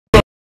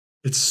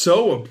It's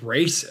so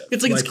abrasive.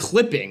 It's like it's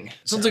clipping.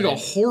 Sounds like a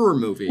horror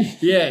movie.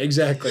 Yeah,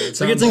 exactly. It's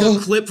like a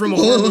clip from a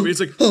horror movie. It's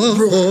like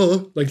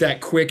like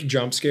that quick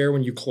jump scare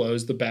when you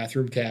close the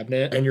bathroom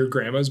cabinet and your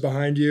grandma's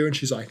behind you and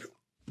she's like,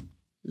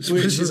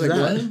 she's like,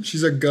 what?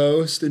 She's a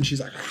ghost and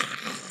she's like,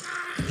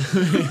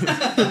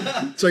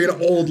 it's like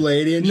an old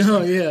lady. And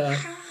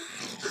yeah.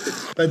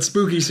 That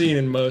spooky scene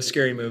in most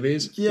scary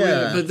movies.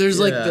 Yeah. But there's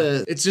like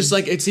it's just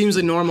like, it seems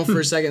like normal for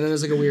a second, and then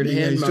there's like a weird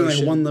hand motion. He's doing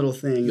like one little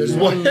thing. There's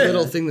one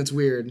little thing that's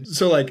weird.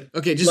 So like,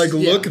 okay, just like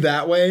look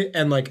that way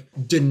and like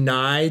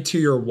deny to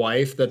your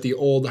wife that the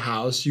old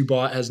house you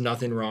bought has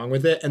nothing wrong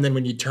with it. And then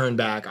when you turn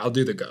back, I'll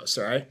do the ghost,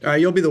 all right? All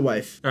right, you'll be the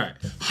wife. All right.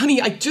 Honey,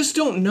 I just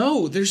don't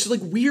know. There's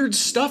like weird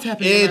stuff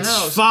happening in the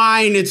house. It's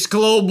fine. It's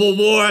global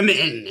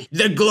warming.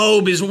 The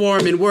globe is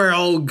warming. We're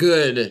all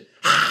good.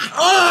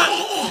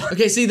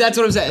 Okay, see, that's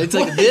what I'm saying. It's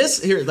like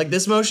this, here, like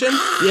this motion.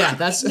 Yeah,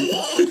 that's... yeah,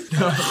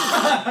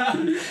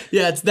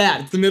 it's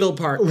that. It's the middle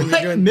part. When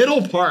What?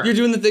 Middle part? You're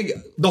doing the thing...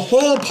 The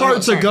whole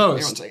part's a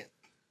ghost.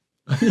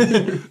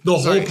 The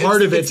whole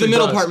part of it's the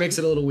middle ghost. part makes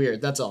it a little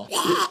weird, that's all.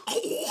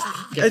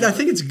 I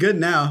think it's good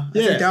now. I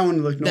think that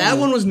one looked normal. That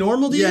one was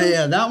normal to you?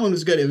 Yeah, that one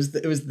was good. It was the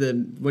what are you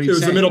saying? It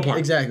was the middle part.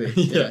 Exactly.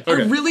 Yeah. I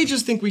really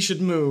just think we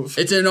should move.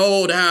 It's an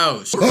old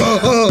house.